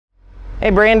Hey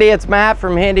Brandy, it's Matt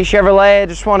from Handy Chevrolet. I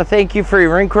just want to thank you for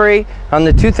your inquiry on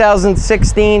the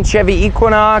 2016 Chevy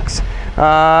Equinox.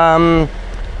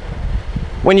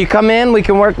 When you come in, we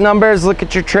can work numbers, look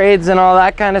at your trades and all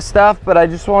that kind of stuff, but I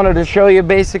just wanted to show you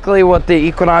basically what the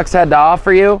Equinox had to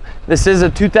offer you. This is a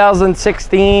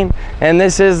 2016, and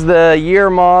this is the year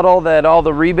model that all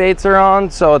the rebates are on,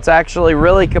 so it's actually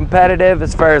really competitive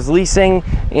as far as leasing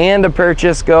and a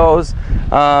purchase goes.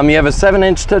 You have a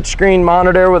 7-inch touchscreen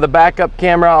monitor with a backup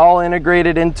camera all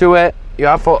integrated into it. You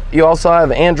also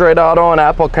have Android Auto and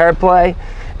Apple CarPlay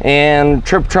and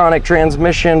Triptronic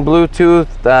transmission, Bluetooth.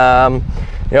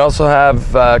 You also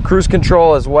have cruise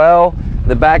control as well.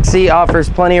 The back seat offers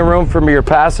plenty of room for your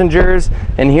passengers.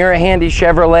 And here at Handy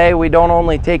Chevrolet, we don't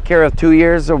only take care of 2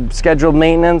 years of scheduled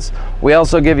maintenance, we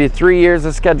also give you 3 years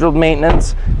of scheduled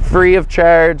maintenance free of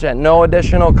charge at no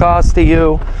additional cost to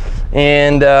you.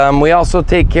 And we also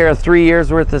take care of 3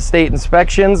 years worth of state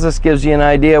inspections. This gives you an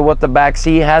idea what the back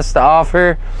seat has to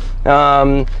offer.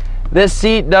 This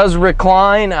seat does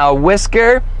recline a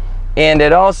whisker, and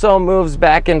it also moves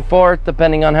back and forth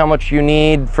depending on how much you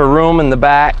need for room in the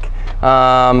back.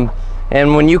 And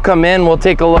when you come in, we'll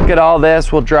take a look at all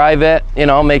this, we'll drive it, you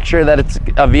know, make sure that it's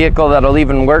a vehicle that'll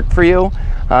even work for you.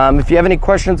 If you have any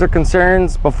questions or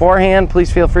concerns beforehand,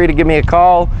 please feel free to give me a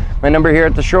call. My number here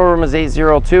at the showroom is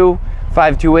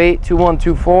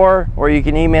 802-528-2124, or you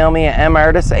can email me at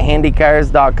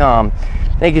martis@handycars.com.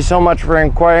 Thank you so much for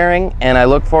inquiring, and I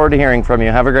look forward to hearing from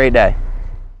you. Have a great day.